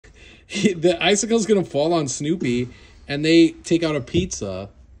the icicle's gonna fall on Snoopy, and they take out a pizza,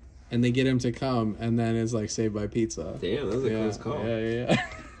 and they get him to come, and then it's like Saved by Pizza. Damn, that was a close call. Yeah.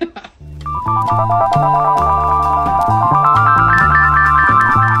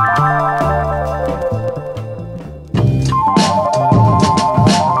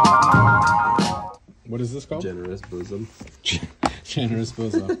 What is this called? Generous Bosom. Generous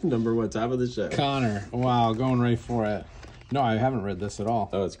Bosom. Number one, top of the show. Connor. Wow, going right for it. No, I haven't read this at all.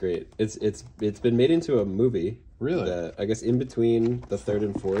 Oh, it's great. It's been made into a movie. Really? I guess in between the third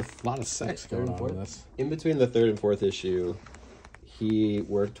and fourth. A lot of sex going on in this. In between the third and fourth issue, he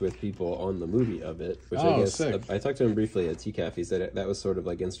worked with people on the movie of it, which I guess sick. I talked to him briefly at TCAF. He said that was sort of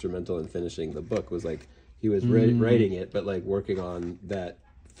like instrumental in finishing the book. Was like he was writing it, but like working on that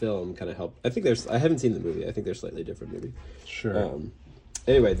film kind of helped. I haven't seen the movie. I think they're slightly different movie. Sure.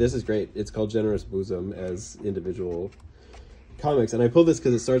 Anyway, this is great. It's called Generous Bosom as individual comics, and I pulled this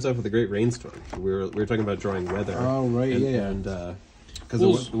because it starts off with a great rainstorm. We were talking about drawing weather. Oh right, and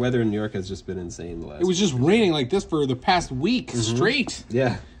because the weather in New York has just been insane the last. It was just raining like this for the past week straight.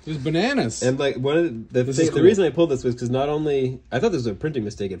 Yeah, it was bananas. And like one of the reason I pulled this was because not only I thought this was a printing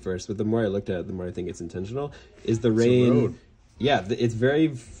mistake at first, but the more I looked at it, the more I think it's intentional. Is the rain? Yeah, it's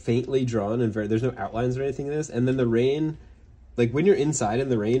very faintly drawn and there's no outlines or anything in this, and then the rain. Like when you're inside in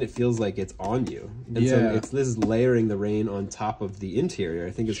the rain, it feels like it's on you, and so this is layering the rain on top of the interior.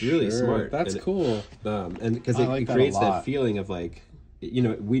 I think it's really smart. That's cool, and because it creates that feeling of like, you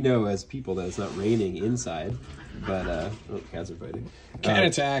know, we know as people that it's not raining inside, but cats are fighting. Cat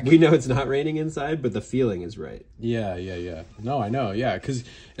attack. We know it's not raining inside, but the feeling is right. Yeah. No, I know. Yeah, because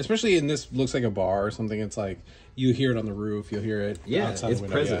especially in this, looks like a bar or something. It's like you hear it on the roof, you'll hear it. Outside It's the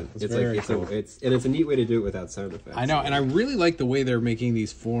window. present. Yeah, it's very like cool. it's a neat way to do it without sound effects. I know, and I really like the way they're making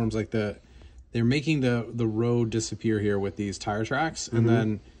these forms. Like they're making the road disappear here with these tire tracks, and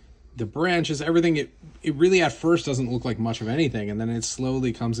then the branches, everything. It really at first doesn't look like much of anything, and then it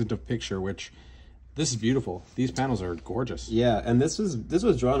slowly comes into picture. Which this is beautiful. These panels are gorgeous. Yeah, and this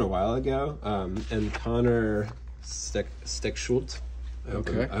was drawn a while ago, and Connor Steckschult. I hope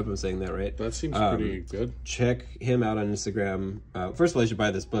I'm saying that right. That seems pretty good. Check him out on Instagram. First of all, you should buy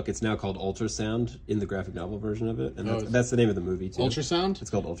this book. It's now called Ultrasound in the graphic novel version of it, and that's the name of the movie too. Ultrasound?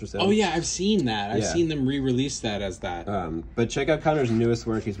 It's called Ultrasound. Oh yeah, I've seen that. I've seen them re-release that as that. But check out Connor's newest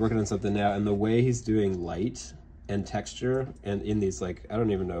work. He's working on something now, and the way he's doing light and texture, and in these like I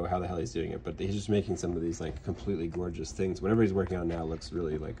don't even know how the hell he's doing it, but he's just making some of these like completely gorgeous things. Whatever he's working on now looks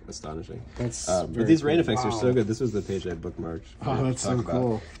really like astonishing. That's but these rain effects are so good. This was the page I bookmarked. Oh, that's so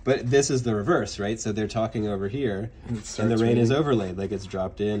cool. But this is the reverse, right? So they're talking over here, and the rain is overlaid, like it's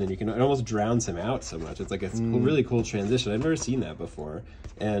dropped in, and it almost drowns him out so much. It's like a really cool transition. I've never seen that before,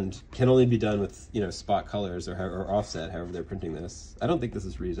 and can only be done with spot colors or offset, however they're printing this. I don't think this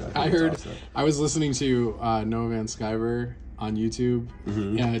is Riza. I was listening to Noah Van Sciver on YouTube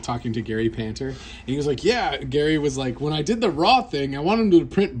talking to Gary Panter, and he was like, yeah, Gary was like, when I did the raw thing, I wanted him to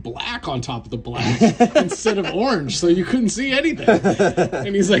print black on top of the black instead of orange, so you couldn't see anything.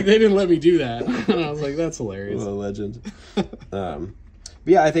 And he's like, they didn't let me do that. And I was like, that's hilarious. What a legend. But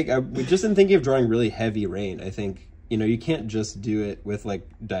yeah, I think just in thinking of drawing really heavy rain, I think you can't just do it with like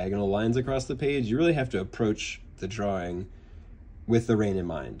diagonal lines across the page. You really have to approach the drawing with the rain in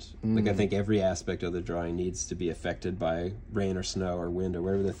mind. Like I think every aspect of the drawing needs to be affected by rain or snow or wind or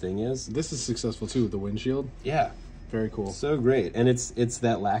whatever the thing is. This is successful too with the windshield. Yeah. Very cool. So great. And it's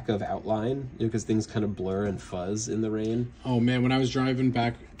that lack of outline, because things kind of blur and fuzz in the rain. Oh man, when I was driving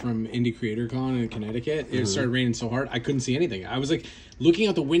back from Indie Creator Con in Connecticut, it started raining so hard I couldn't see anything. I was like looking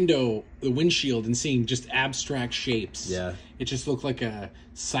out the windshield and seeing just abstract shapes. Yeah. It just looked like a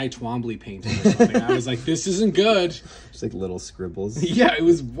Cy Twombly painting or something. I was like, this isn't good. Just like little scribbles. Yeah, it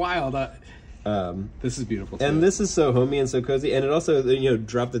was wild. This is beautiful too. And this is so homey and so cozy, and it also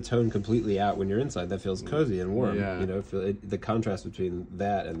dropped the tone completely out when you're inside. That feels cozy and warm. Yeah. The contrast between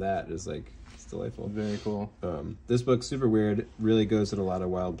that and that is like it's delightful. Very cool. This book's super weird. Really goes in a lot of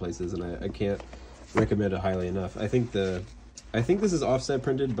wild places, and I can't recommend it highly enough. I think this is offset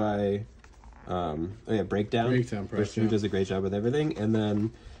printed by Breakdown Press, who does a great job with everything. And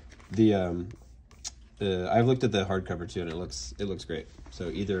then I've looked at the hardcover too, and it looks great. So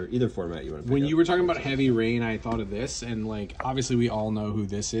either format you want to pick When up. you were talking about heavy rain, I thought of this, and like obviously we all know who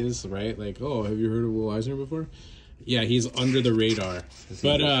this is, right? Like, oh, have you heard of Will Eisner before? Yeah, he's under the radar.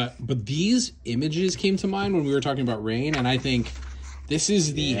 But these images came to mind when we were talking about rain, and I think this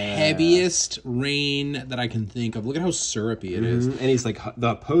is the heaviest rain that I can think of. Look at how syrupy it is. And he's like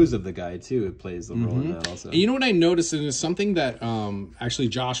the pose of the guy too. It plays the role in that also. And you know what I noticed, and it's something that actually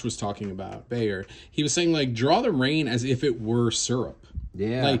Josh was talking about, Bayer. He was saying like draw the rain as if it were syrup.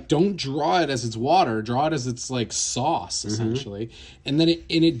 Yeah. Like, don't draw it as its water. Draw it as its, like, sauce, essentially. And then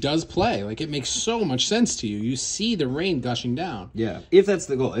it does play. Like, it makes so much sense to you. You see the rain gushing down. Yeah. If that's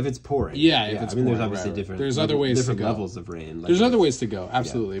the goal. If it's pouring. Yeah, if it's pouring. there's obviously different... There's other ways different to go. levels of rain. Like There's other ways to go,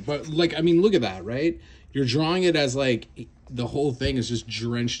 absolutely. Yeah. But, like, I mean, look at that, right? You're drawing it as, like, the whole thing is just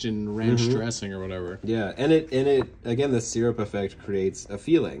drenched in ranch dressing or whatever. Yeah, and it again, the syrup effect creates a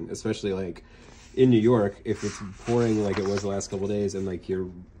feeling, especially, like, in New York, if it's pouring like it was the last couple of days, and like your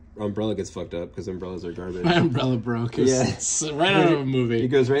umbrella gets fucked up because umbrellas are garbage. My umbrella broke. It's right out of a movie. It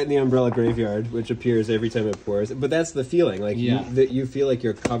goes right in the umbrella graveyard, which appears every time it pours. But that's the feeling, like you feel like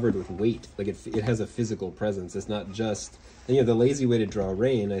you're covered with weight. Like it has a physical presence. It's not just. And, the lazy way to draw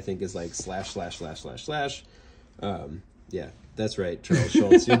rain, I think, is like slash slash slash slash slash. Yeah. That's right, Charles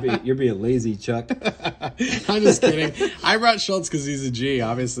Schultz. You're being lazy, Chuck. I'm just kidding. I brought Schultz because he's a G,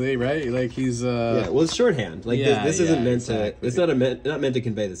 obviously, right? Like he's yeah. Well, it's shorthand. Like this isn't meant to. It's not meant to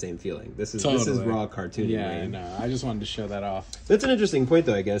convey the same feeling. This is raw cartooning. Yeah, no. I just wanted to show that off. That's an interesting point,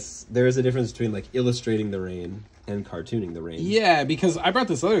 though. I guess there is a difference between like illustrating the rain and cartooning the rain. Yeah, because I brought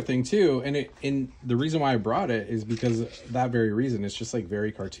this other thing too, and the reason why I brought it is because of that very reason. It's just like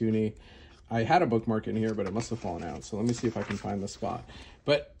very cartoony. I had a bookmark in here, but it must have fallen out. So let me see if I can find the spot.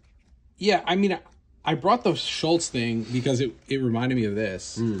 But yeah, I mean, I brought the Schultz thing because it reminded me of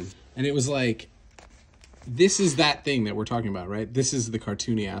this. And it was like, this is that thing that we're talking about, right? This is the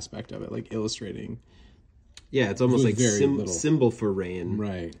cartoony aspect of it, like illustrating. Yeah, it's almost like symbol for rain.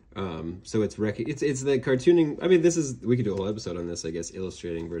 Right. So it's the cartooning. I mean, we could do a whole episode on this, I guess,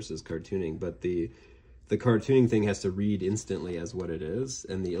 illustrating versus cartooning. But the cartooning thing has to read instantly as what it is,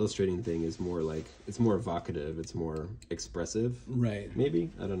 and the illustrating thing is more like, it's more evocative, it's more expressive. Right. Maybe?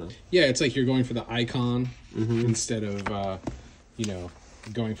 I don't know. Yeah, it's like you're going for the icon instead of,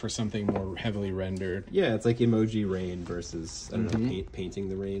 going for something more heavily rendered. Yeah, it's like emoji rain versus, I don't know, painting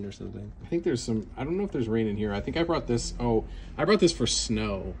the rain or something. I think there's I don't know if there's rain in here. I think I brought this, I brought this for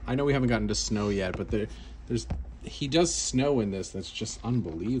snow. I know we haven't gotten to snow yet, but he does snow in this that's just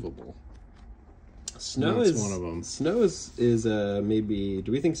unbelievable. Snow is one of them. Snow is maybe.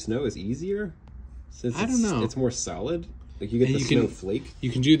 Do we think snow is easier? Since I don't know. It's more solid. Like you get the snowflake. You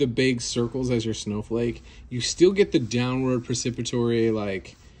can do the big circles as your snowflake. You still get the downward precipitory,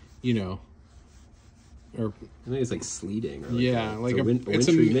 like, or I think it's like sleeting. Or like a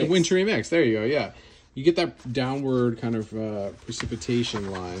wintry mix. There you go. Yeah, you get that downward kind of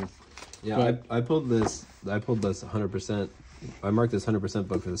precipitation line. Yeah, but I pulled this 100%. I marked this 100%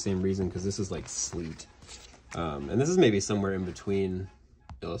 book for the same reason, because this is like sleet. And this is maybe somewhere in between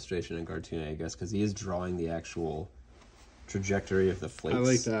illustration and cartoon, I guess, because he is drawing the actual trajectory of the flakes. I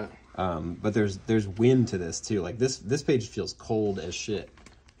like that. But there's wind to this too. Like this page feels cold as shit.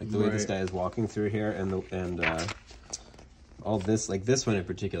 Like the way this guy is walking through here, and all this, like this one in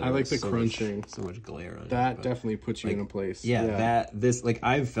particular. I like the crunching. So much glare on it. That definitely puts you in a place. Yeah, like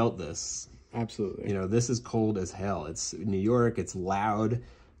I've felt this. Absolutely. This is cold as hell. It's New York. It's loud.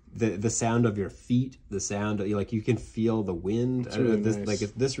 The sound of your feet, the sound, like you can feel the wind. It's really nice. Like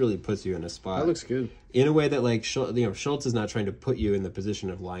this really puts you in a spot. That looks good. In a way that like Schultz is not trying to put you in the position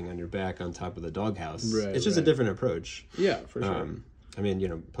of lying on your back on top of the doghouse. Right, it's just a different approach. Yeah, for sure. I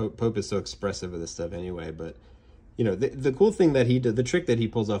mean, Pope is so expressive of this stuff anyway, but the cool thing that he did, the trick that he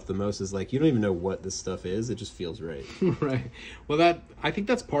pulls off the most is like, you don't even know what this stuff is. It just feels right. Right. Well, I think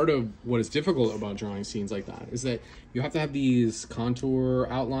that's part of what is difficult about drawing scenes like that, is that you have to have these contour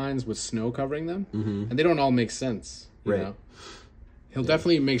outlines with snow covering them, and they don't all make sense. You know? He'll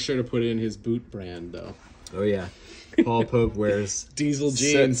definitely make sure to put in his boot brand, though. Oh, yeah. Paul Pope wears diesel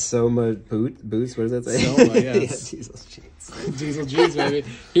jeans. Soma boots. What does that say? Soma, yes. Yeah, diesel jeans. Diesel jeans, baby.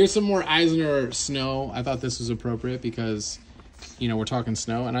 Here's some more Eisner snow. I thought this was appropriate because, we're talking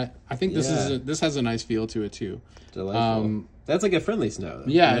snow, and I think this has a nice feel to it too. Delightful. That's like a friendly snow.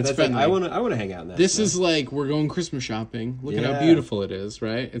 Though. Yeah, it's friendly. Like, I want to hang out in that. This is like we're going Christmas shopping. Look at how beautiful it is,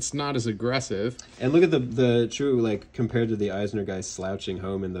 right? It's not as aggressive. And look at the true, like, compared to the Eisner guys slouching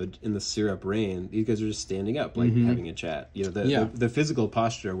home in the syrup rain. These guys are just standing up, like having a chat. The physical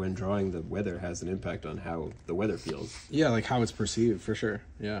posture when drawing the weather has an impact on how the weather feels. Yeah, like how it's perceived, for sure.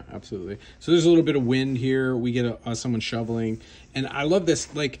 Yeah, absolutely. So there's a little bit of wind here. We get someone shoveling, and I love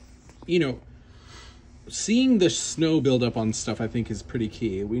this. Like, seeing the snow build up on stuff, I think, is pretty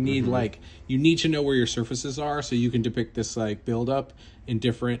key. We need you need to know where your surfaces are so you can depict this like build up in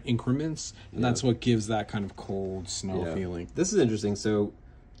different increments, and that's what gives that kind of cold snow feeling. This is interesting. So,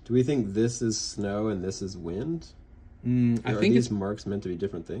 do we think this is snow and this is wind? I think these marks meant to be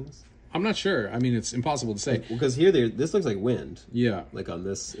different things. I'm not sure. I mean, it's impossible to say. Because here, this looks like wind. Yeah. Like in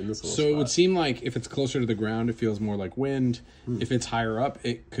this little So spot. it would seem like if it's closer to the ground, it feels more like wind. If it's higher up,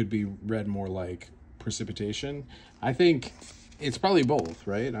 it could be read more like precipitation. I think it's probably both,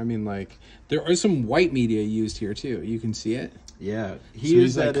 right? I mean, like, there is some white media used here, too. You can see it. Yeah. He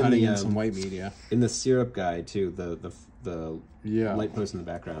used that cutting in some white media. In the syrup guide, too, the Yeah. light post in the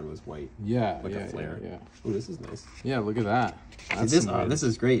background was white. Yeah. Like a flare. Yeah. Oh, this is nice. Yeah, look at that. This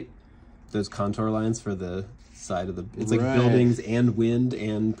is great. Those contour lines for the side of the... It's like Right. buildings and wind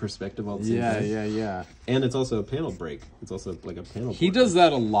and perspective all at the same time. Yeah. And it's also a panel break. It's also like a panel He border. does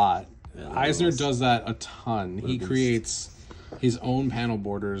that a lot. Yeah, Eisner does that a ton. He been- creates his own panel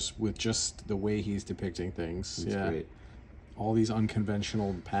borders with just the way he's depicting things. It's yeah. great. All these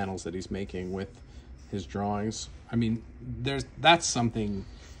unconventional panels that he's making with his drawings. I mean, that's something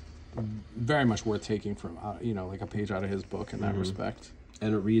very much worth taking from, like a page out of his book in that respect.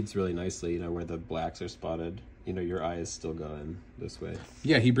 And it reads really nicely, where the blacks are spotted. Your eye is still going this way.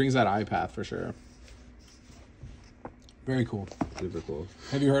 Yeah, he brings that eye path for sure. Very cool. Super cool.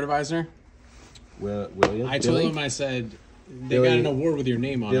 Have you heard of Eisner? William? I told him, I said, they got an award with your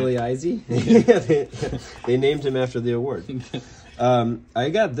name on Billy it. Eisy? they named him after the award. I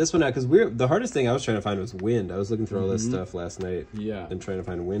got this one out because the hardest thing I was trying to find was wind. I was looking through all this stuff last night and trying to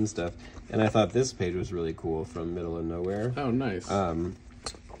find wind stuff. And I thought this page was really cool from Middle of Nowhere. Oh, nice.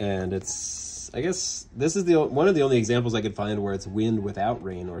 And it's, I guess, this is one of the only examples I could find where it's wind without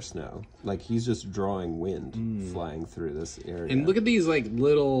rain or snow. Like, he's just drawing wind flying through this area. And look at these, like,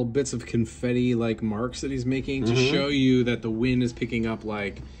 little bits of confetti, like, marks that he's making to show you that the wind is picking up,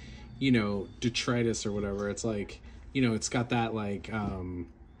 like, detritus or whatever. It's like, it's got that, like,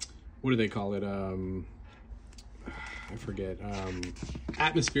 what do they call it? I forget.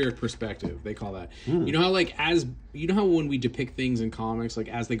 Atmospheric perspective, they call that. You know how, like, how when we depict things in comics, like,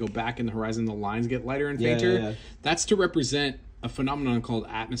 as they go back in the horizon, the lines get lighter and fainter? Yeah. That's to represent a phenomenon called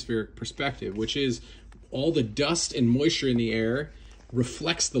atmospheric perspective, which is all the dust and moisture in the air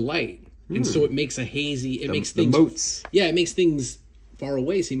reflects the light. And so it makes a hazy, it makes things... motes. Yeah, it makes things far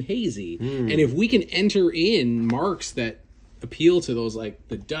away seem hazy. And if we can enter in marks that appeal to those, like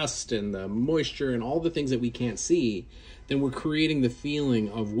the dust and the moisture and all the things that we can't see, then we're creating the feeling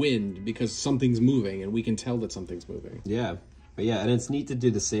of wind because something's moving and we can tell that something's moving. Yeah. But yeah, and it's neat to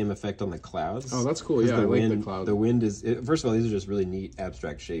do the same effect on the clouds. Oh, that's cool. Yeah, I like the cloud. The wind is... First of all, these are just really neat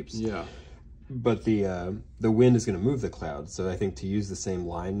abstract shapes. Yeah. But the wind is going to move the clouds. So I think to use the same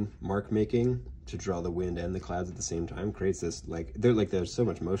line mark making to draw the wind and the clouds at the same time creates this, there's so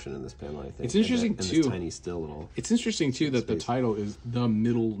much motion in this panel, I think. It's interesting, and too. this tiny, still little... It's interesting, too, that the title is The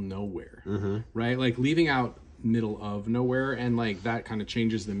Middle Nowhere, right? Like, leaving out middle of nowhere, and, like, that kind of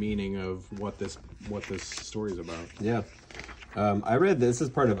changes the meaning of what this story is about. Yeah. I read this as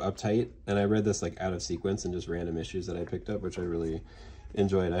part of Uptight, and I read this, like, out of sequence and just random issues that I picked up, which I really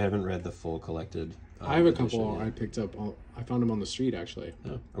enjoyed. I havenent read the full collected I have a couple I picked up. I found them on the street, actually.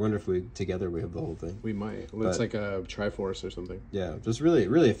 Oh, I wonder if we have the whole thing. We might. It's like a Triforce or something. Yeah, just really,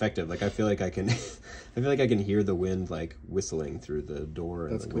 really effective. Like, I feel like I can hear the wind, like, whistling through the door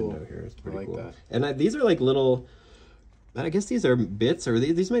and the window here. It's pretty cool. That. And these are like little, I guess these are bits, or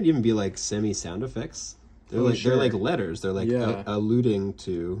these might even be like semi sound effects. They're they're like letters. They're like alluding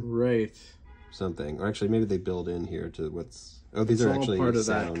to something. Or actually, maybe they build in here to what's. Oh, these are actually part of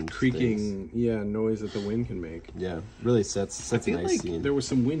sound that creaking, noise that the wind can make. Yeah, really sets a nice scene. There was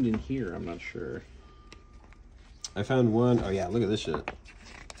some wind in here. I'm not sure. I found one. Oh yeah, look at this shit.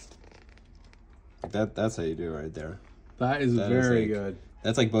 That's how you do it right there. That is very good.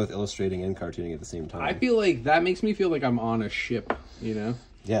 That's like both illustrating and cartooning at the same time. I feel like that makes me feel like I'm on a ship. Yeah,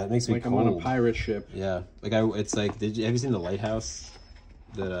 it makes me like cold. I'm on a pirate ship. Yeah, like it's like. Have you seen The Lighthouse?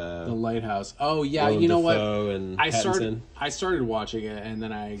 The Lighthouse. Oh yeah, Willem you know Dafoe what? And I started watching it, and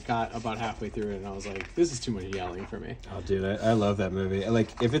then I got about halfway through it, and I was like, "This is too much yelling for me." Oh, dude, I love that movie. Like,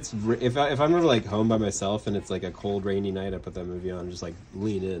 if I'm ever like home by myself and it's like a cold, rainy night, I put that movie on and just like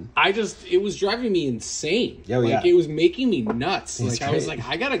lean in. It was driving me insane. Yeah, it was making me nuts. It's like great. I was like,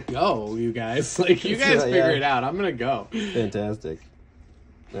 I gotta go, you guys. Like, you guys figure it out. I'm gonna go. Fantastic.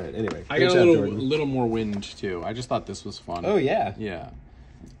 All right. Anyway, I got a little more wind too. I just thought this was fun. Oh yeah. Yeah.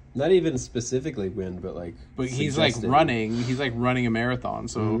 Not even specifically wind, but like. But he's like running. He's like running a marathon,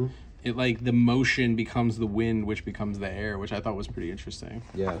 so it like the motion becomes the wind, which becomes the air, which I thought was pretty interesting.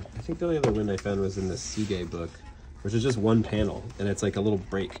 Yeah, I think the only other wind I found was in the Seagay book, which is just one panel, and it's like a little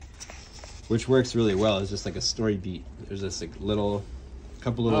break, which works really well. It's just like a story beat. There's this like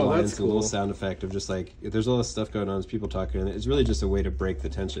couple little lines, a little sound effect of just like there's all this stuff going on, there's people talking, and it's really just a way to break the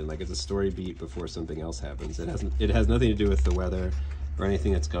tension. Like, it's a story beat before something else happens. It has nothing to do with the weather or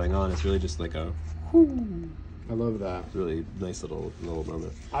anything that's going on. It's really just like a I love that. really nice little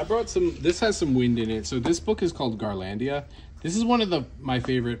moment. I brought some. This has some wind in it. So this book is called Garlandia. This is one of my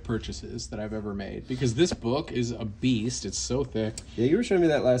favorite purchases that I've ever made because this book is a beast. It's so thick. Yeah, you were showing me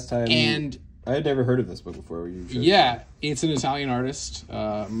that last time, and I had never heard of this book before. Yeah, it's an Italian artist,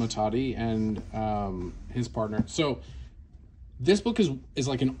 Matati, and his partner. So this book is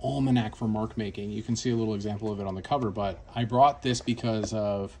like an almanac for mark making. You can see a little example of it on the cover, but I brought this because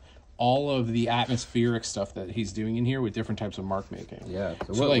of all of the atmospheric stuff that he's doing in here with different types of mark making. Yeah.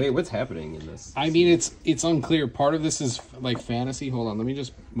 So wait, what's happening in this? I mean, it's unclear. Part of this is like fantasy. Hold on, let me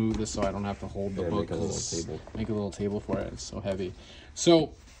just move this so I don't have to hold the book. Make a little table. Make a little table for it. It's so heavy.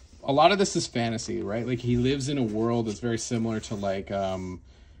 So a lot of this is fantasy, right? Like he lives in a world that's very similar to like a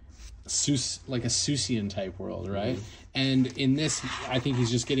Seussian type world, right? Mm-hmm. And in this, I think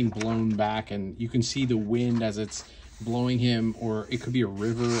he's just getting blown back, and you can see the wind as it's blowing him, or it could be a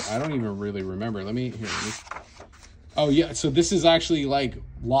river. I don't even really remember. Let me. Oh yeah, so this is actually like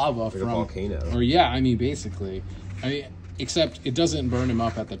lava from a volcano. Or yeah, I mean basically, except it doesn't burn him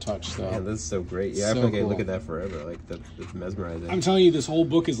up at the touch. So man, this is so great. Yeah, so I feel like I look at that forever. Like that's mesmerizing. I'm telling you, this whole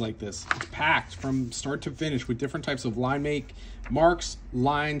book is like this. It's packed from start to finish with different types of line make, marks,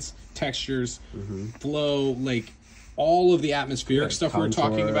 lines, textures, flow, like all of the atmospheric stuff contour, we're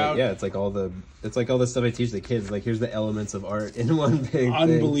talking about. Yeah, it's like all the stuff I teach the kids. Like here's the elements of art in one big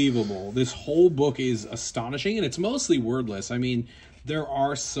unbelievable thing. This whole book is astonishing, and it's mostly wordless. I mean, there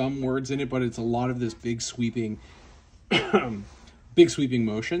are some words in it, but it's a lot of this big sweeping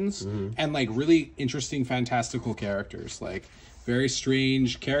motions and like really interesting fantastical characters, like very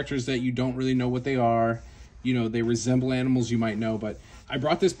strange characters that you don't really know what they are. You know, they resemble animals you might know, but I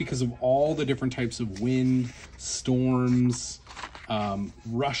brought this because of all the different types of wind, storms,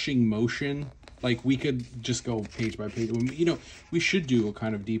 rushing motion. Like we could just go page by page. You know, we should do a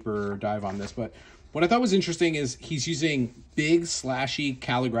kind of deeper dive on this, but what I thought was interesting is he's using big slashy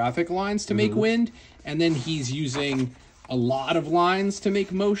calligraphic lines to make wind, and then he's using a lot of lines to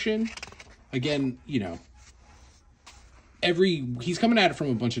make motion. Again, you know, he's coming at it from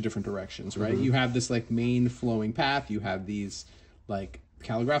a bunch of different directions, right? You have this like main flowing path. You have these like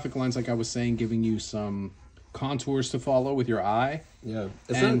calligraphic lines, like I was saying, giving you some contours to follow with your eye. Yeah,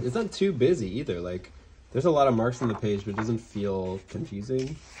 it's not too busy either. Like there's a lot of marks on the page, but it doesn't feel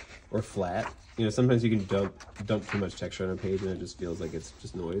confusing or flat. You know, sometimes you can dump too much texture on a page and it just feels like it's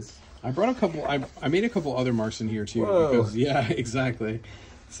just noise. I brought a couple. I made a couple other marks in here too. Whoa. Because, yeah, exactly.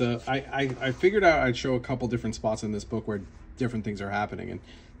 So I figured out I'd show a couple different spots in this book where different things are happening, and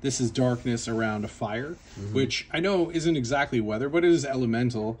this is darkness around a fire, which I know isn't exactly weather, but it is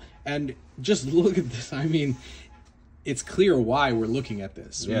elemental. And just look at this. I mean, it's clear why we're looking at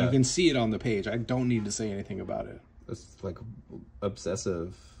this. Yeah. You can see it on the page. I don't need to say anything about it. It's like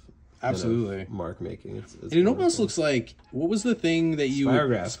obsessive. Absolutely. Mark making. It's and it almost looks like, what was the thing that you...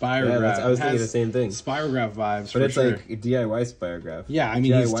 Spirograph. Yeah, I was thinking the same thing. Spirograph vibes, but it's sure. Like DIY spirograph. Yeah, I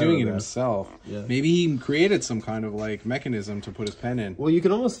mean, he's doing it himself. Yeah. Maybe he created some kind of like mechanism to put his pen in. Well, you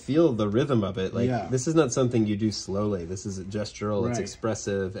can almost feel the rhythm of it. Like, this is not something you do slowly. This is gestural, it's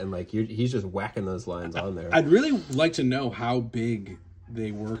expressive, and like he's just whacking those lines on there. I'd really like to know how big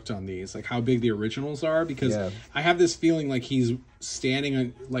they worked on these, like how big the originals are, because I have this feeling like he's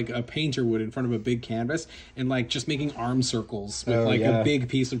standing like a painter would in front of a big canvas and like just making arm circles with a big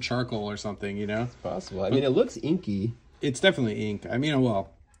piece of charcoal or something, you know? It's possible. I mean, it looks inky. It's definitely ink. I mean,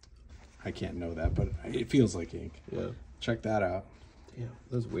 well, I can't know that, but it feels like ink. Yeah. Check that out. Yeah,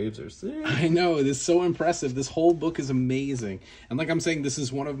 those waves are sick. I know, it is so impressive. This whole book is amazing. And like I'm saying, this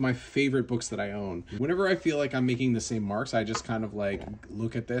is one of my favorite books that I own. Whenever I feel like I'm making the same marks, I just kind of like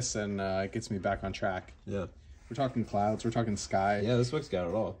look at this and it gets me back on track. Yeah. We're talking clouds, we're talking sky. Yeah, this book's got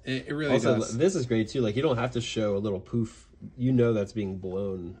it all. It really does. This is great too. Like you don't have to show a little poof. You know that's being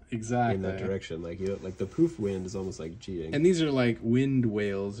blown in that direction. Like like the poof wind is almost like cheating. And these are like wind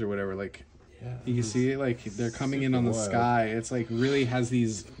whales or whatever, like you can see it, like they're coming in on the sky. It's like really has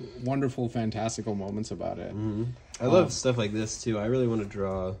these wonderful, fantastical moments about it. I love stuff like this too. I really want to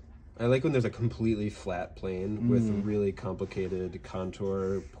draw. I like when there's a completely flat plane with really complicated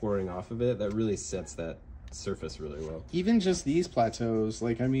contour pouring off of it. That really sets that surface really well. Even just these plateaus,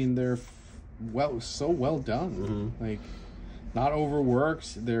 like I mean, they're so well done. Like not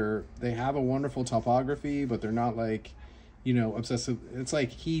overworked. They have a wonderful topography, but they're not like, you know, obsessive. It's like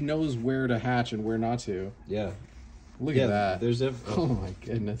he knows where to hatch and where not to. Yeah. Look at that. There's oh my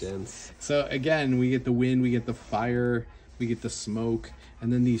goodness. Dense. So again, we get the wind, we get the fire, we get the smoke,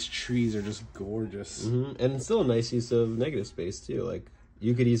 and then these trees are just gorgeous. And still a nice use of negative space too. Like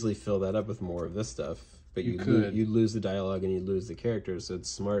you could easily fill that up with more of this stuff, but you'd lose the dialogue and you'd lose the characters. So it's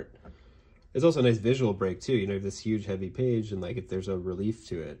smart. It's also a nice visual break too. You know, this huge heavy page, and like if there's a relief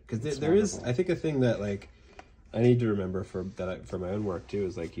to it, because there is, I think, a thing that like I need to remember for my own work too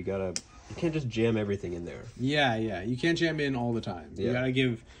is like you can't just jam everything in there. Yeah, you can't jam in all the time. Yeah. You gotta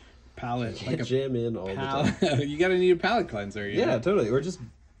give palette jam in all the time. You gotta need a palette cleanser. Yeah, totally. Or just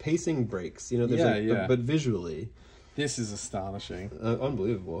pacing breaks. You know, there's but visually, this is astonishing,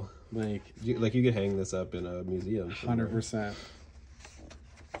 unbelievable. Like you could hang this up in a museum. 100%.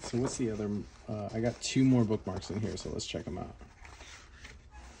 So what's the other? I got 2 more bookmarks in here, so let's check them out.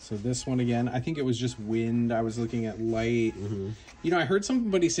 So this one again, I think it was just wind. I was looking at light. You know, I heard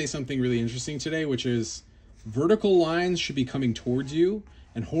somebody say something really interesting today, which is vertical lines should be coming towards you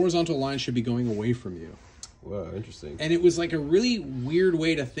and horizontal lines should be going away from you. Whoa, interesting. And it was like a really weird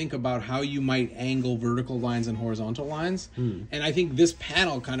way to think about how you might angle vertical lines and horizontal lines. And I think this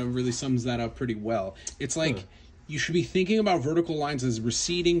panel kind of really sums that up pretty well. It's like you should be thinking about vertical lines as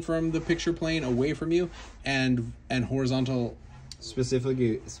receding from the picture plane away from you, and horizontal.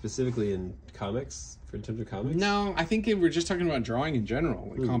 Specifically in comics, in terms of comics? No, I think we're just talking about drawing in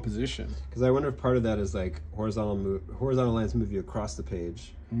general, like composition. Because I wonder if part of that is like horizontal lines move you across the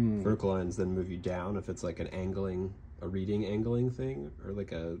page, vertical lines then move you down. If it's like a reading angling thing, or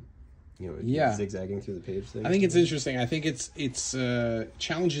like a zigzagging through the page thing. I think it's interesting. I think it's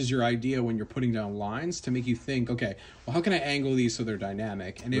challenges your idea when you're putting down lines to make you think, okay, well, how can I angle these so they're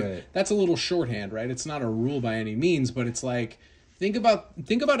dynamic? And that's a little shorthand, right? It's not a rule by any means, but it's like, think about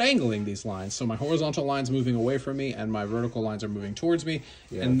angling these lines. So my horizontal line's moving away from me, and my vertical lines are moving towards me,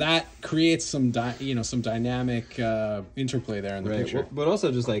 and that creates some dynamic interplay there in the picture. Well, but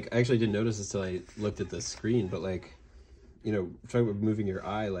also, just like I actually didn't notice this until I looked at the screen, but like, you know, talking about moving your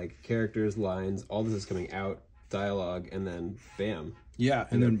eye, like characters, lines, all this is coming out, dialogue, and then bam. Yeah,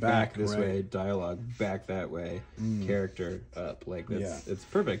 and then back this way, dialogue, back that way, character up. Like it's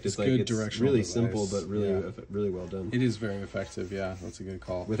perfect. It's like it's really simple, but really well done. It is very effective. Yeah, that's a good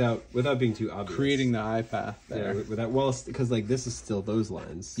call. Without being too obvious. Creating the eye path there. Yeah, because like this is still those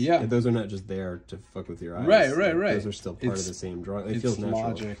lines. Yeah, and those are not just there to fuck with your eyes. Right. Those are still part of the same drawing. It feels natural.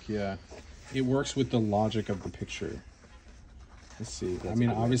 Logic. Yeah, it works with the logic of the picture. Let's see. I mean,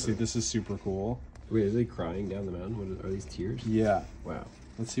 obviously, this is super cool. Wait, are they crying down the mountain? Are these tears? Yeah. Wow.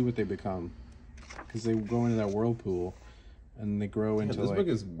 Let's see what they become. Because they go into that whirlpool, and they grow into this book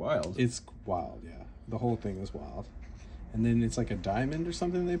is wild. It's wild, yeah. The whole thing is wild. And then it's like a diamond or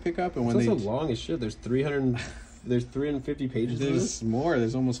something they pick up. And it's also long as shit. There's 350 pages. There's more.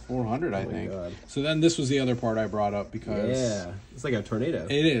 There's almost 400, I think. God. So then this was the other part I brought up because it's like a tornado.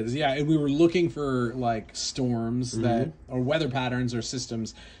 It is, yeah. And we were looking for like storms or weather patterns or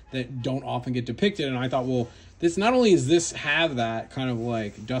systems that don't often get depicted. And I thought, well, this not only does this have that kind of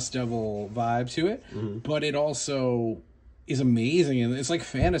like Dust Devil vibe to it, but it also is amazing and it's like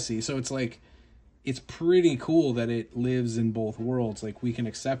fantasy. So it's like, it's pretty cool that it lives in both worlds. Like we can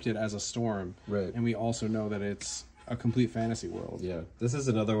accept it as a storm, right? And we also know that it's a complete fantasy world. Yeah, this is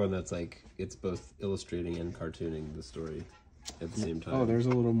another one that's like it's both illustrating and cartooning the story at the same time. Oh, there's a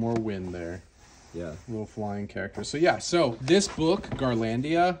little more wind there. Yeah, little flying character. So yeah, so this book,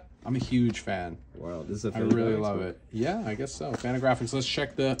 Garlandia, I'm a huge fan. Wow, this is a I really love it. Yeah, I guess so. Fantagraphics. Let's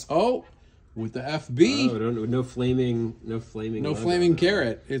check the with the FB. Oh, no flaming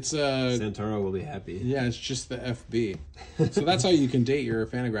carrot. It's Santoro will be happy. Yeah, it's just the FB. So that's how you can date your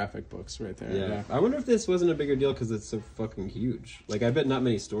Fantagraphic books right there. Yeah. I wonder if this wasn't a bigger deal because it's so fucking huge. Like, I bet not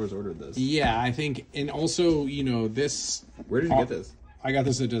many stores ordered this. Yeah, I think, and also, you know, this. Where did you get this? I got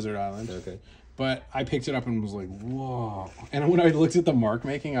this at Desert Island. Okay. But I picked it up and was like, whoa. And when I looked at the mark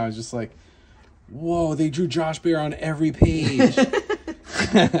making, I was just like, whoa, they drew Josh Bear on every page.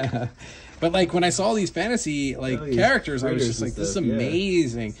 But like when I saw these fantasy characters, I was just like, this is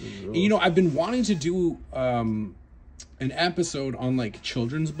amazing. Yeah. And, you know, I've been wanting to do an episode on like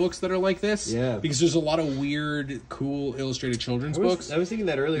children's books that are like this. Yeah. Because there's a lot of weird, cool illustrated children's books. I was thinking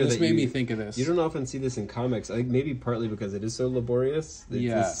that earlier. This made me think of this. You don't often see this in comics. I think maybe partly because it is so laborious.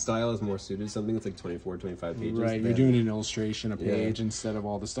 This style is more suited to something that's like 24, 25 pages. Right. You're doing an illustration a page instead of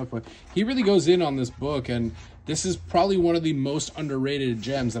all this stuff. But he really goes in on this book, and this is probably one of the most underrated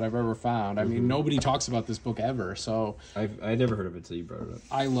gems that I've ever found. I mean, nobody talks about this book ever. So I never heard of it until you brought it up.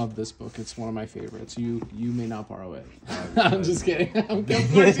 I love this book. It's one of my favorites. You may not borrow it. I'm just kidding.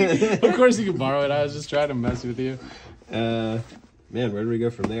 Of course you can borrow it. I was just trying to mess with you. Man, where do we go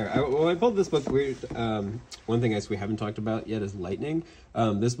from there? I pulled this book. One thing we haven't talked about yet is Lightning.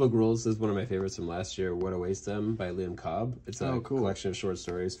 This book rules. This is one of my favorites from last year. What Awaits Them by Liam Cobb. It's a collection of short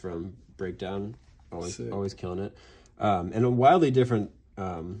stories from Breakdown. Always killing it. And a wildly different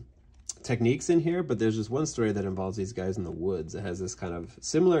techniques in here, but there's just one story that involves these guys in the woods. It has this kind of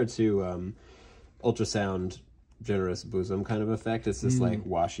similar to ultrasound generous bosom kind of effect. It's this like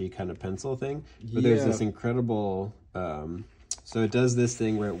washy kind of pencil thing, but there's this incredible so it does this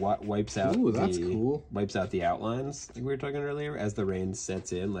thing where it wipes out wipes out the outlines like we were talking earlier as the rain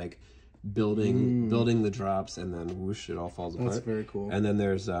sets in, like building the drops, and then whoosh, it all falls apart. That's very cool. And then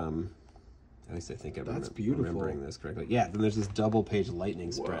there's at least I think I'm remembering this correctly. Yeah, then there's this double page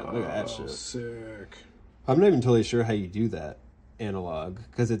lightning spread. Look at that shit. Sick. I'm not even totally sure how you do that analog,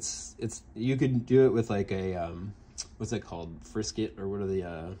 because it's you could do it with like a what's that called, frisket, or what are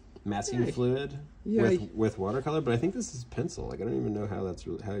the masking fluid with watercolor, but I think this is pencil. Like I don't even know how that's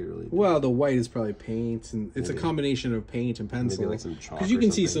really, how you really do well, the white is probably paint, and it's a combination of paint and pencil. Maybe like some chalk, because you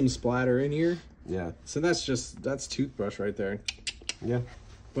can see some splatter in here. Yeah, so that's toothbrush right there. Yeah,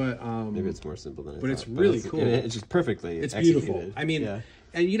 but maybe it's more simple than I but thought. it's really cool. It's just perfectly it's executed. Beautiful. I mean,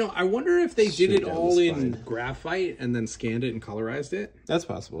 and you know, I wonder if they did it all in graphite and then scanned it and colorized it. That's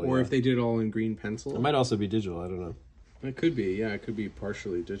possible. Or if they did it all in green pencil. It might also be digital. I don't know. It could be, yeah. It could be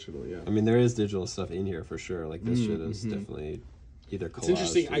partially digital, yeah. I mean, there is digital stuff in here for sure. Like this shit is definitely either collaged. It's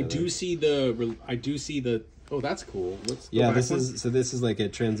interesting. I do see the. Oh, that's cool. Let's go this is like a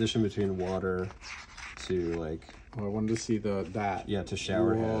transition between water to like. Oh, I wanted to see that. Yeah, to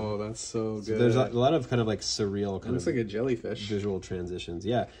shower head. Oh, that's so good. So there's a lot of kind of like surreal kind looks of like a jellyfish visual transitions.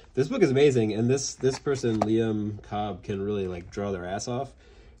 Yeah, this book is amazing, and this person Liam Cobb can really like draw their ass off.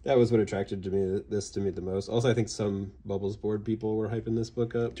 That was what attracted to me the most. Also, I think some Bubbles board people were hyping this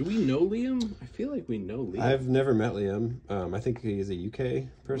book up. Do we know Liam? I feel like we know Liam. I've never met Liam. I think he's a UK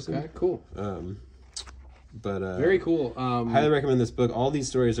person. Okay, cool. But very cool. Highly recommend this book. All these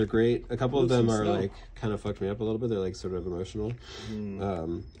stories are great. A couple of them are like kind of fucked me up a little bit. They're like sort of emotional,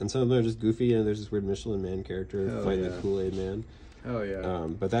 and some of them are just goofy. And there's this weird Michelin Man character fighting the Kool-Aid Man. Oh yeah.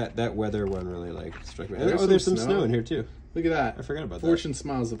 But that weather one really like struck me. And there's some snow in here too. Look at that. I forgot about that. Fortune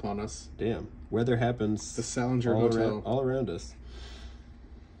smiles upon us. Damn. Weather happens. The Salinger Hotel. All around us.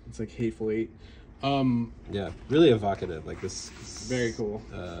 It's like Hateful Eight. Yeah, really evocative. Like this. Very cool.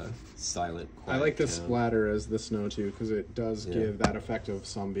 Silent. I like the splatter as the snow too, because it does give that effect of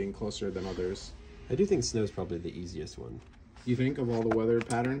some being closer than others. I do think snow is probably the easiest one. You think of all the weather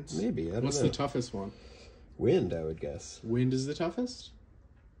patterns? Maybe. I don't know. What's the toughest one? Wind, I would guess. Wind is the toughest?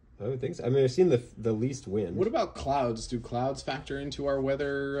 I would think so. I mean, I've seen the least wind. What about clouds? Do clouds factor into our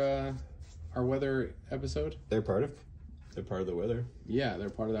weather episode? They're part of the weather. Yeah,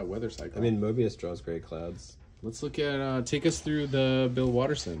 they're part of that weather cycle. I mean, Mobius draws great clouds. Let's look at take us through the Bill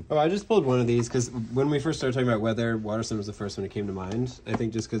Watterson. Oh, I just pulled one of these because when we first started talking about weather, Watterson was the first one that came to mind. I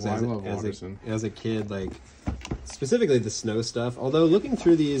think just because as a kid, like specifically the snow stuff. Although looking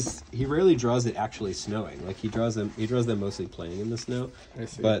through these, he rarely draws it actually snowing. Like he draws them mostly playing in the snow. I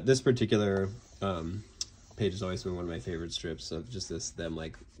see. But this particular page has always been one of my favorite strips of just them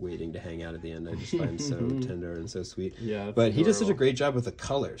like waiting to hang out at the end. I just find so tender and so sweet. Yeah, but he does such a great job with the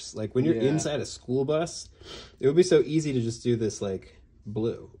colors. Like when you're inside a school bus, it would be so easy to just do this like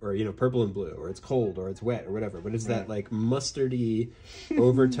blue or purple and blue, or it's cold or it's wet or whatever, but it's that like mustardy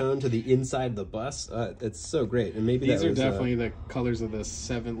overtone to the inside of the bus. It's so great. And maybe these are definitely the colors of the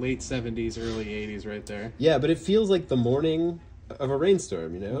late 70s, early 80s right there. Yeah, but it feels like the morning of a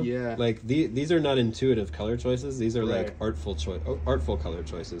rainstorm, Yeah. Like these are not intuitive color choices. These are like artful color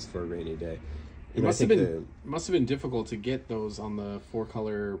choices for a rainy day. It must have been difficult to get those on the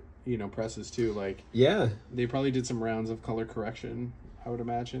 4-color presses too. Like they probably did some rounds of color correction, I would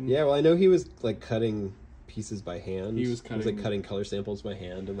imagine. Yeah, well, I know he was like cutting pieces by hand. He was cutting color samples by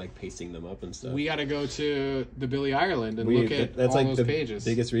hand and like pasting them up and stuff. We got to go to the Billy Ireland and look at all like those pages.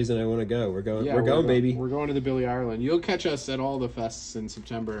 Biggest reason I want to go. We're going, baby. We're going to the Billy Ireland. You'll catch us at all the fests in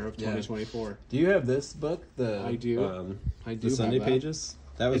September of 2024. Do you have this book? I do. The Sunday pages.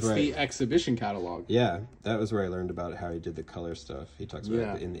 It's the exhibition catalog. Yeah, that was where I learned about how he did the color stuff. He talks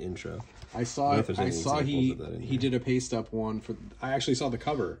about it in the intro. I saw he did a paste up one for. I actually saw the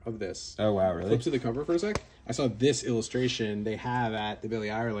cover of this. Oh wow, really? Flip to the cover for a sec. I saw this illustration they have at the Billy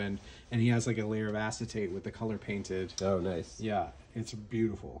Ireland, and he has like a layer of acetate with the color painted. Oh, nice. Yeah, it's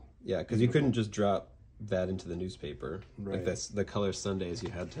beautiful. Yeah, because you couldn't just drop that into the newspaper. Right. Like the color Sundays, you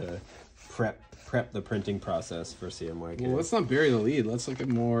had to prep the printing process for CMYK. Well, let's not bury the lead. Let's look at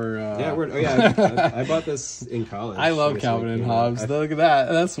more. I bought this in college. I love Calvin and Hobbes. Look at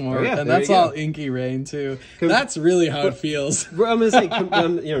that. That's more, and that's all inky rain too. That's really how it feels. I'm gonna say,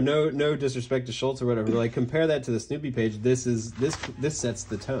 no disrespect to Schultz or whatever. But like, compare that to the Snoopy page. This sets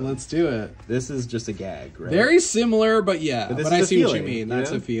the tone. Let's do it. This is just a gag, right? Very similar, but yeah. But I see what you mean.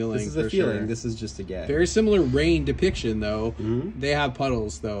 That's a feeling. This is a feeling. Sure. This is just a gag. Very similar rain depiction, though. Mm-hmm. They have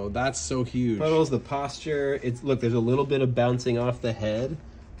puddles, though. That's so huge. Puddles, the posture. Look, there's a little bit of bouncing off the head.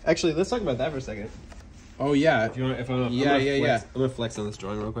 Actually, let's talk about that for a second. Oh yeah. I'm gonna flex on this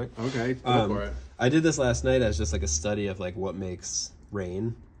drawing real quick. Okay, go for it. I did this last night as just like a study of like what makes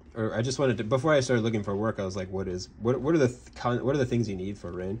rain. Or I just wanted to, before I started looking for work, I was like, what are the things you need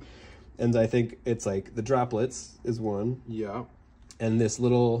for rain? And I think it's like the droplets is one. Yeah. And this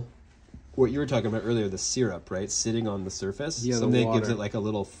little, what you were talking about earlier, the syrup, right, sitting on the surface. Yeah, something that gives it like a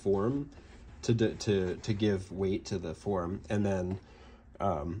little form to give weight to the form, and then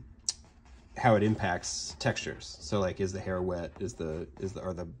how it impacts textures. So like, is the hair wet?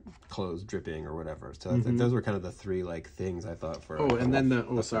 Are the clothes dripping or whatever? So I think those were kind of the three like things I thought for. And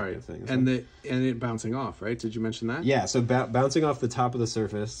it bouncing off, right? Did you mention that? Yeah. So bouncing off the top of the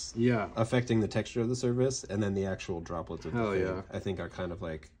surface. Yeah. Affecting the texture of the surface, and then the actual droplets of the thing. Yeah. I think are kind of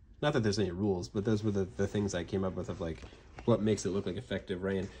like, not that there's any rules, but those were the things I came up with of like what makes it look like effective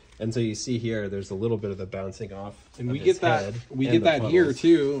rain. And so you see here, there's a little bit of the bouncing off. And we get that. We get that here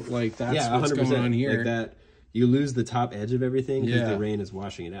too. Like that's what's going on here. Like that, you lose the top edge of everything because the rain is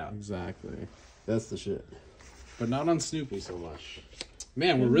washing it out. Exactly. That's the shit. But not on Snoopy so much.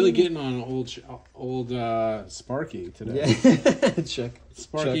 Man, we're really getting on old Sparky today. Yeah.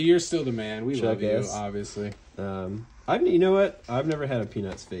 Sparky, you're still the man. We love you, obviously. You know what? I've never had a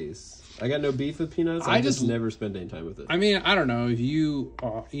Peanuts phase. I got no beef with Peanuts. I just never spend any time with it. I mean, I don't know. If you,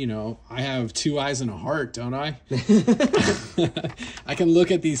 I have two eyes and a heart, don't I? I can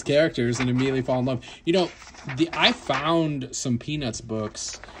look at these characters and immediately fall in love. I found some Peanuts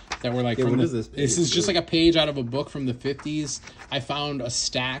books that were like from what is this page? This is just like a page out of a book from the 50s. I found a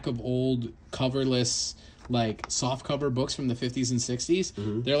stack of old coverless like soft cover books from the 50s and 60s.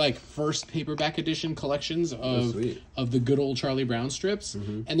 Mm-hmm. They're like first paperback edition collections of the good old Charlie Brown strips,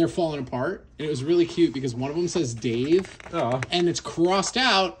 and they're falling apart. And it was really cute because one of them says Dave, and it's crossed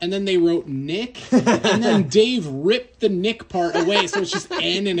out, and then they wrote Nick, and then Dave ripped the Nick part away, so it's just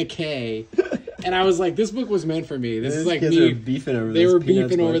N and a K. And I was like, this book was meant for me. This is like me. Beefing over they were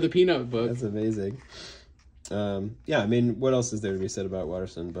beefing over the Peanut book. That's amazing. I mean, what else is there to be said about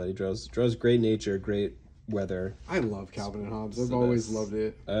Watterson? But he draws great nature, great weather. I love Calvin and Hobbes. I've always loved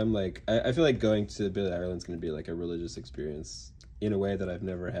it. I'm like, I feel like going to Billy Ireland's going to be like a religious experience in a way that I've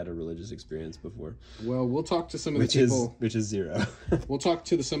never had a religious experience before. Well, we'll talk to some of the people. Which is zero. We'll talk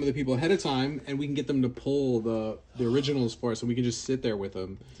to some of the people ahead of time, and we can get them to pull the originals for us, and we can just sit there with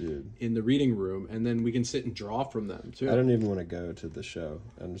them in the reading room, and then we can sit and draw from them too. I don't even want to go to the show.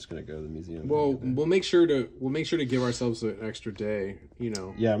 I'm just going to go to the museum. Well, we'll make sure to give ourselves an extra day.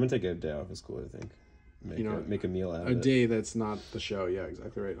 Yeah, I'm going to take a day off of school, I think. Make a meal out of it. A day that's not the show. Yeah,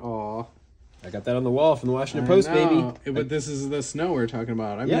 exactly right. Aw. I got that on the wall from the Washington Post, baby. But this is the snow we're talking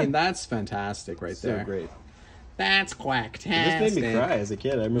about. I mean, that's fantastic there. So great. That's quacktastic. This made me cry as a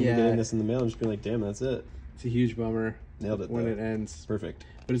kid. I remember getting this in the mail and just being like, damn, that's it. It's a huge bummer. Nailed it, when it ends. Perfect.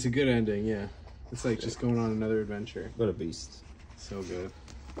 But it's a good ending, yeah. It's like just going on another adventure. What a beast. So good.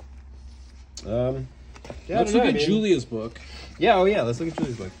 Let's look at Julia's book. Yeah, let's look at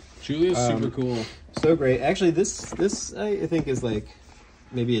Julia's book. Julia's super cool. So great. Actually, this I think is like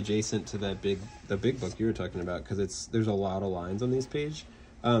maybe adjacent to the big book you were talking about, because there's a lot of lines on this page.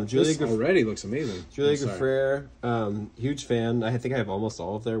 Julia already looks amazing. Julia Gaffrere, huge fan. I think I have almost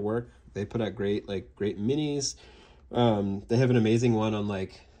all of their work. They put out great minis. They have an amazing one on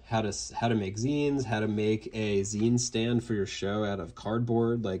like how to make zines, how to make a zine stand for your show out of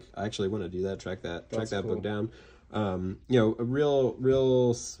cardboard. Like, I actually want to do that. Track that book down. A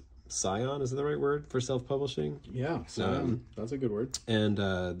real scion, is that the right word for self-publishing? Yeah, scion. That's a good word. And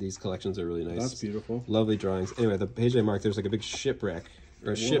these collections are really nice. That's beautiful. Lovely drawings. Anyway, the page I marked, there's like a big shipwreck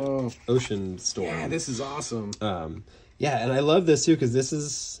or ocean storm. Yeah, this is awesome. And I love this too, because this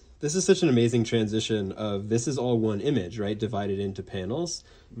is such an amazing transition of, this is all one image, right, divided into panels,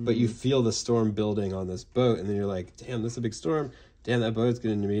 but you feel the storm building on this boat, and then you're like, damn, this is a big storm. Damn, that boat's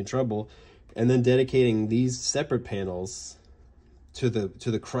going to be in trouble. And then dedicating these separate panels to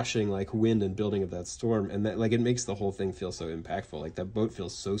the crushing like wind and building of that storm, and that like it makes the whole thing feel so impactful. Like, that boat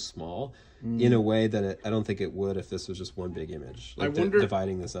feels so small in a way that I don't think it would if this was just one big image. Like,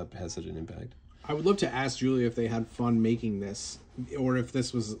 dividing this up has such an impact. I would love to ask Julia if they had fun making this, or if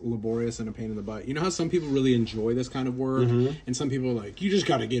this was laborious and a pain in the butt. You know how some people really enjoy this kind of work, and some people are like, you just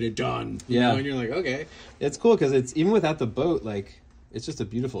got to get it done. You know? And you're like, okay. It's cool because it's, even without the boat, like, it's just a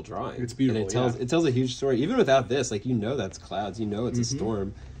beautiful drawing. It's beautiful, and it tells a huge story. Even without this, like, you know that's clouds. You know it's a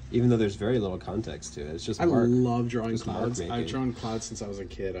storm, even though there's very little context to it. It's just I love drawing clouds. I've drawn clouds since I was a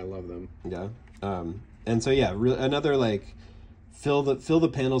kid. I love them. Yeah. And so, yeah, another, like, fill the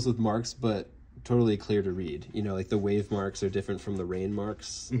panels with marks, but totally clear to read. You know, like the wave marks are different from the rain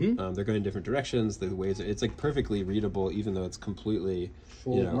marks. They're going in different directions. The waves it's like perfectly readable, even though it's completely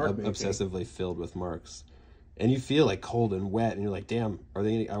obsessively filled with marks. And you feel like cold and wet, and you're like, damn, are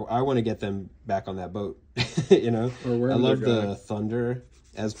they I want to get them back on that boat. You know, I love the thunder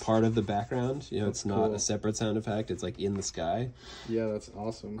as part of the background. You know, it's not a separate sound effect. It's like in the sky. Yeah, that's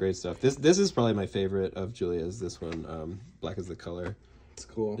awesome. Great stuff. This is probably my favorite of Julia's. This one, Black is the Color. It's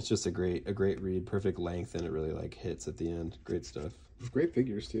cool. It's just a great read, perfect length, and it really like hits at the end. Great stuff. Great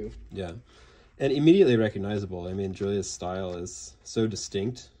figures too. Yeah, and immediately recognizable. I mean, Julia's style is so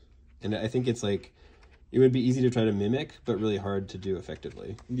distinct, and I think it's like it would be easy to try to mimic, but really hard to do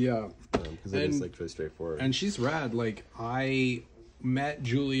effectively. Yeah, because it is like really straightforward. And she's rad. Like, I met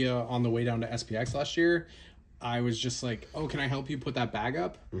Julia on the way down to SPX last year. I was just like, oh, can I help you put that bag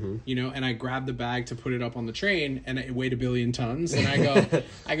up? You know, and I grabbed the bag to put it up on the train, and it weighed 1 billion tons. And I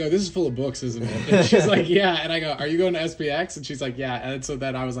go, this is full of books, isn't it? And she's like, yeah. And I go, are you going to SPX? And she's like, yeah. And so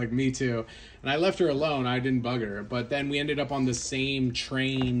then I was like, me too. And I left her alone. I didn't bug her. But then we ended up on the same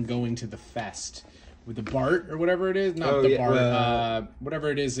train going to the fest with the BART or whatever it is. Not the BART.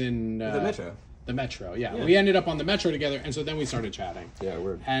 Whatever it is in... the Metro. The Metro, yeah. We ended up on the Metro together, and so then we started chatting. Yeah,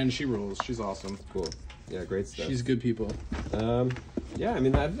 word. And she rules. She's awesome. Cool. Yeah, great stuff. She's good people. Yeah, I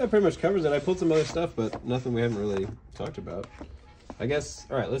mean, that pretty much covers it. I pulled some other stuff, but nothing we haven't really talked about. I guess,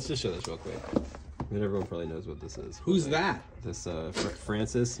 all right, let's just show this real quick. I mean, everyone probably knows what this is. Who's that? This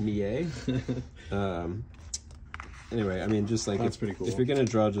Francis Millet. Anyway, I mean, just like... That's pretty cool. If you're going to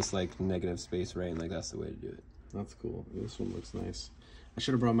draw just like negative space rain, like that's the way to do it. That's cool. This one looks nice. I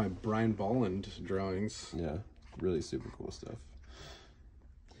should have brought my Brian Bolland drawings. Yeah, really super cool stuff.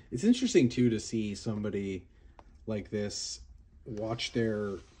 It's interesting, too, to see somebody like this watch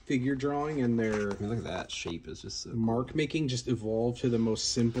their figure drawing and their... I mean, look at that. Shape is just so mark making just evolve to the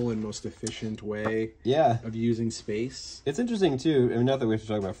most simple and most efficient way of using space. It's interesting, too. I mean, not that we have to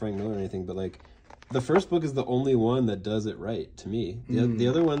talk about Frank Miller or anything, but, like, the first book is the only one that does it right, to me. The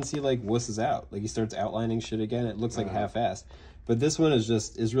other ones, he, like, wusses out. Like, he starts outlining shit again. It looks like half-assed. But this one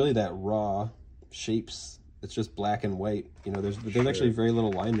is really that raw shapes. It's just black and white. You know, there's actually very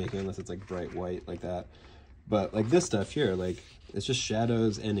little line making unless it's like bright white like that. But like this stuff here, like it's just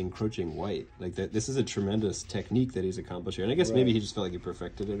shadows and encroaching white. Like that. This is a tremendous technique that he's accomplished here. And I guess maybe he just felt like he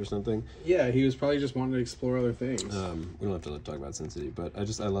perfected it or something. Yeah, he was probably just wanting to explore other things. We don't have to talk about Sin City, but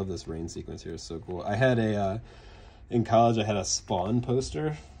I love this rain sequence here. It's so cool. I had in college I had a Spawn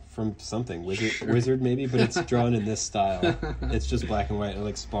poster from something wizard maybe, but it's drawn in this style. It's just black and white and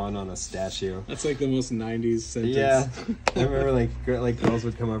like Spawn on a statue. That's like the most 90s sentence. Yeah, I remember like girls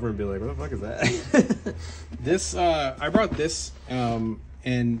would come over and be like, "What the fuck is that?" This I brought this,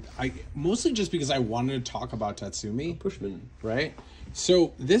 and I mostly just because I wanted to talk about Tatsumi. Pushman, right?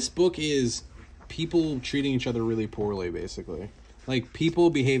 So this book is people treating each other really poorly, basically, like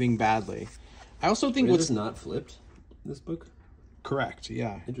people behaving badly. I also think what's not flipped. This book. Correct.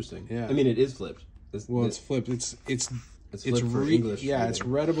 Yeah. Interesting. Yeah. I mean, it is flipped. It's flipped. It's flipped for English. Yeah, it's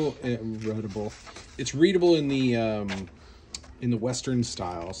readable. It's readable in the Western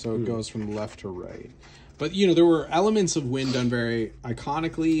style, so it goes from left to right. But you know, there were elements of wind done very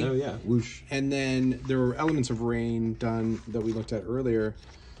iconically. Oh yeah, whoosh. And then there were elements of rain done that we looked at earlier.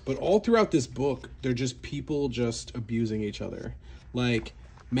 But all throughout this book, they're just people just abusing each other, like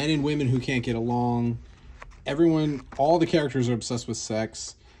men and women who can't get along. All the characters are obsessed with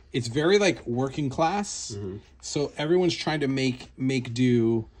sex. It's very like working class. So everyone's trying to make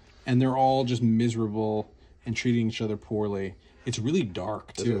do, and they're all just miserable and treating each other poorly. It's really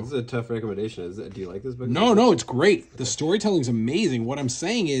dark too. This is a tough recommendation. Do you like this book? No, it's great. The storytelling's amazing. What I'm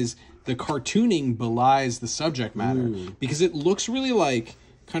saying is the cartooning belies the subject matter because it looks really like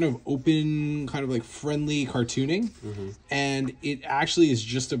kind of open, kind of like friendly cartooning, and it actually is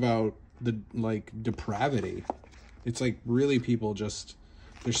just about the like depravity. It's like really people just,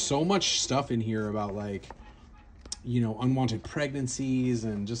 there's so much stuff in here about like, you know, unwanted pregnancies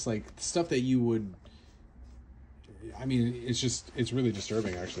and just like stuff that you would, I mean, it's really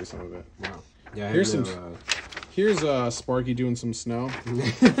disturbing actually, some of it. Wow. Yeah. Here's Sparky doing some snow.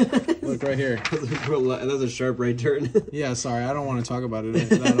 Look right here. That was a sharp right turn. Yeah, sorry, I don't want to talk about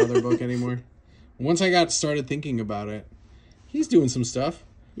that other book anymore. once I got started thinking about it, he's doing some stuff.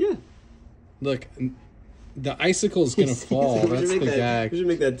 Yeah. Look, the icicle's gonna fall. That's the gag. We should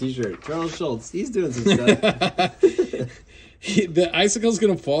make that T-shirt. Charles Schultz. He's doing some stuff. The icicle's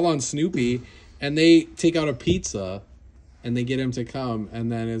gonna fall on Snoopy, and they take out a pizza, and they get him to come,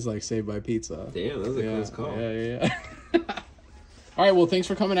 and then it's like Saved by Pizza. Damn, that was a close call. Yeah. All right, well, thanks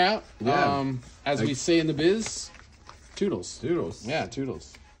for coming out. Yeah. As we say in the biz, toodles. Toodles. Yeah,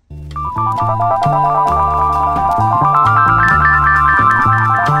 toodles.